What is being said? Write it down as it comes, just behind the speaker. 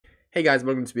Hey guys,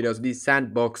 welcome to this video. So this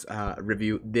Sandbox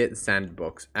review, the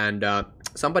Sandbox, and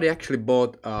somebody actually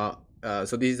bought.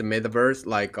 So this is a metaverse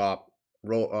like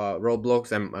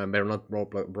Roblox and they're not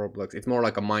Roblox. It's more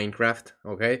like a Minecraft,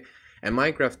 okay? And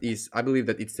Minecraft is, I believe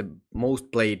that it's the most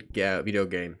played video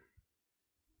game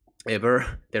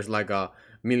ever. There's like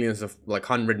millions of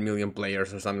 100 million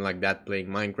players or something like that playing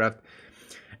Minecraft,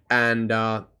 and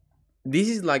this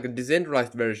is like a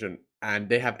decentralized version, and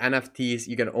they have NFTs.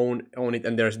 You can own it,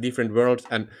 and there's different worlds,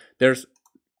 and there's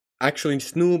actually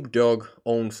Snoop Dogg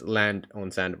owns land on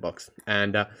Sandbox,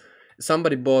 and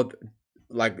somebody bought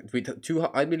like with two.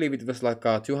 I believe it was like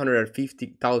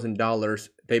 $250,000.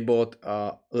 They bought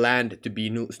land to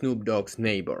be Snoop Dogg's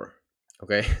neighbor.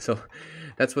 Okay, so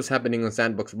that's what's happening on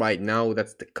Sandbox right now.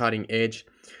 That's the cutting edge.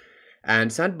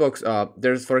 And Sandbox,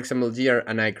 there's for example GR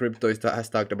and I Crypto has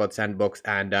talked about Sandbox,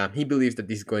 and he believes that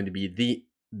this is going to be the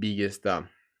biggest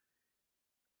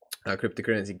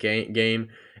cryptocurrency game.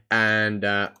 And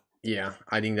yeah,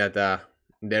 I think that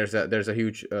there's a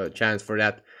huge chance for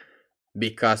that,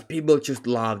 because people just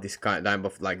love this kind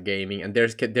of like gaming, and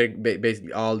there's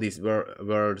basically all these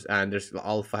worlds, and there's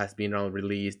alpha has been now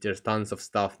released. There's tons of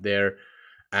stuff there,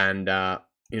 and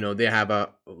they have a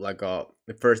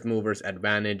first movers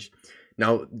advantage.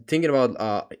 Now thinking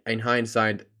about in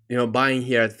hindsight, buying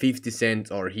here at 50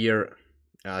 cents or here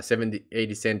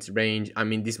 70-80 cents range, I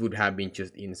mean, this would have been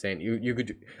just insane. You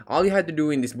could, all you had to do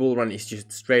in this bull run is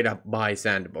just straight up buy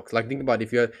Sandbox. Like, think about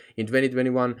if you're in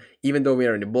 2021, even though we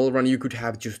are in the bull run, you could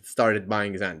have just started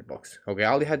buying Sandbox. Okay,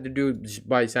 all you had to do is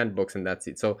buy Sandbox, and that's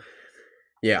it. So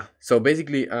yeah, so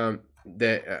basically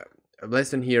the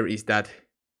lesson here is that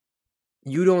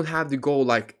you don't have to go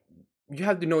like, you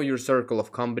have to know your circle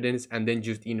of competence and then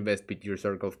just invest with your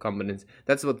circle of competence.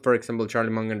 That's what, for example, Charlie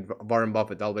Munger and Warren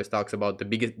Buffett always talks about.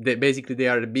 Basically they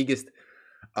are the biggest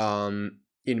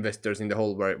investors in the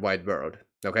whole wide world.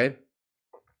 Okay,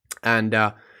 and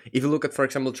if you look at, for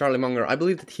example, Charlie Munger, I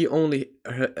believe that he only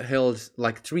held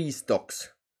like 3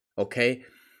 stocks. Okay,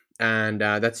 and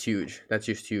that's huge. That's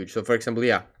just huge. So for example,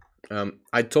 yeah,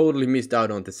 I totally missed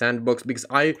out on the Sandbox because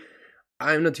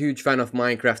I'm not a huge fan of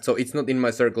Minecraft, so it's not in my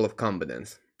circle of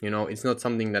competence. It's not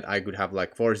something that I could have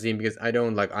like foreseen, because I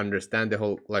don't like understand the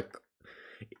whole like,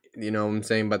 what I'm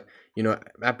saying. But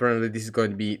apparently this is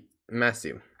going to be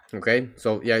massive. Okay,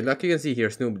 so yeah, like you can see here,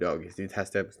 Snoop Dogg. It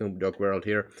has the Snoop Dogg world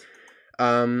here.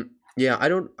 Yeah, I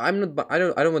don't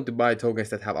want to buy tokens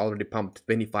that have already pumped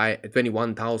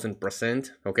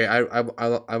 21,000%. Okay, I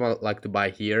would like to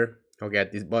buy here. Okay,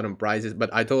 at these bottom prices, but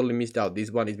I totally missed out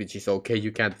this one, which is okay.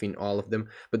 You can't win all of them.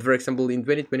 But for example, in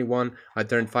 2021, I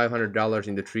turned $500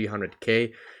 into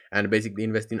 300K, and basically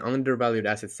invest in undervalued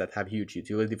assets that have huge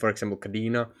utility. For example,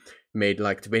 Cadena made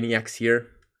like 20x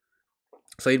here.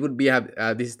 So it would be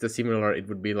this is the similar. It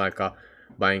would be like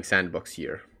buying Sandbox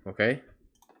here. Okay,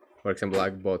 for example, I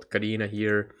bought Cadena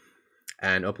here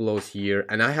and Uploads here,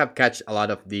 and I have catched a lot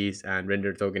of these, and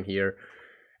Render Token here,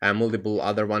 and multiple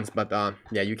other ones. But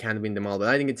yeah, you can't win them all. But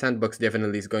I think it's Sandbox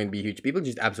definitely is going to be huge. People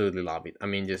just absolutely love it. I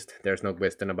mean, just there's no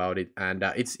question about it. And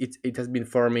it has been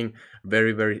forming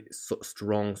very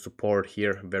strong support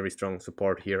here, very strong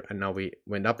support here, and now we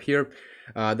went up here.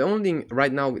 The only thing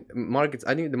right now, markets,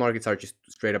 I think the markets are just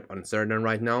straight up uncertain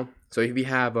right now. So if we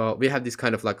have this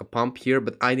kind of like a pump here,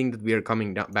 but I think that we are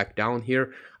coming back down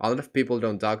here. A lot of people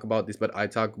don't talk about this, but I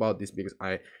talk about this because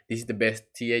this is the best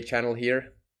TA channel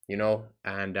here,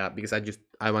 and because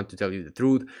I want to tell you the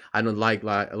truth. I don't like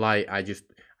lie. I just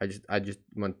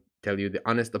want to tell you the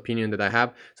honest opinion that I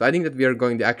have. So I think that we are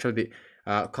going to actually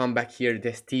come back here,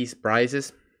 test these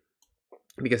prices,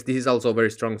 because this is also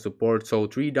very strong support. So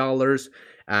 $3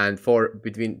 and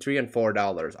between $3 and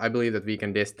 $4, I believe that we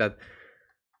can test that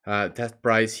test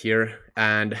price here.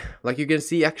 And like you can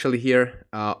see, actually here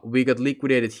we got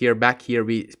liquidated here. Back here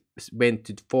we went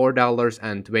to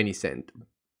 $4.20.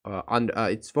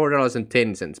 It's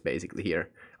 $4.10 basically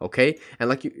here. Okay, and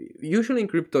like usually in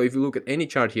crypto, if you look at any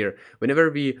chart here,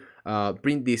 whenever we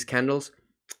print these candles,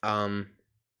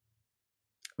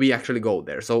 we actually go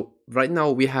there. So right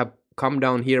now we have come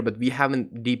down here, but we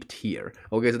haven't dipped here.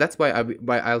 Okay, so that's why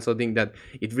I also think that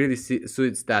it really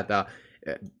suits that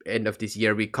end of this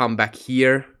year we come back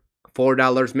here,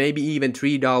 $4, maybe even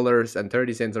 $3.30 or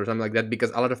something like that, because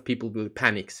a lot of people will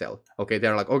panic sell. Okay,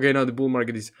 they're like, okay, now the bull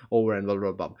market is over and blah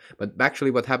blah blah. But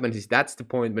actually what happens is that's the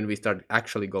point when we start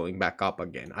actually going back up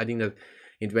again. I think that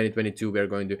in 2022 we're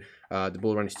going to the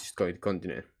bull run is just going to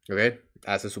continue, okay,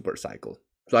 as a super cycle.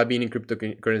 So I've been in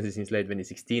cryptocurrency since late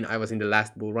 2016. I was in the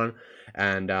last bull run,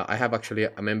 and I have actually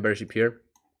a membership here.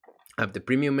 I have the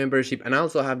premium membership, and I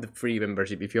also have the free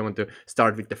membership. If you want to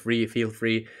start with the free, feel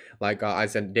free. Like I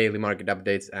send daily market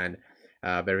updates and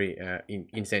very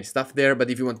insane stuff there. But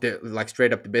if you want to like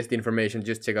straight up the best information,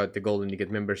 just check out the golden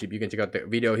ticket membership. You can check out the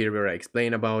video here where I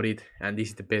explain about it, and this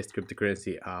is the best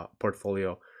cryptocurrency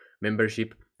portfolio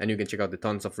membership. And you can check out the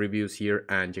tons of reviews here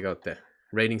and check out the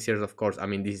ratings here. Of course, I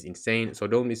mean, this is insane, so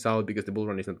don't miss out because the bull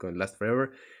run is not going to last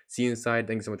forever. See you inside.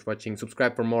 Thank you so much for watching.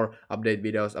 Subscribe for more update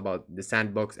videos about the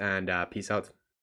Sandbox, and peace out.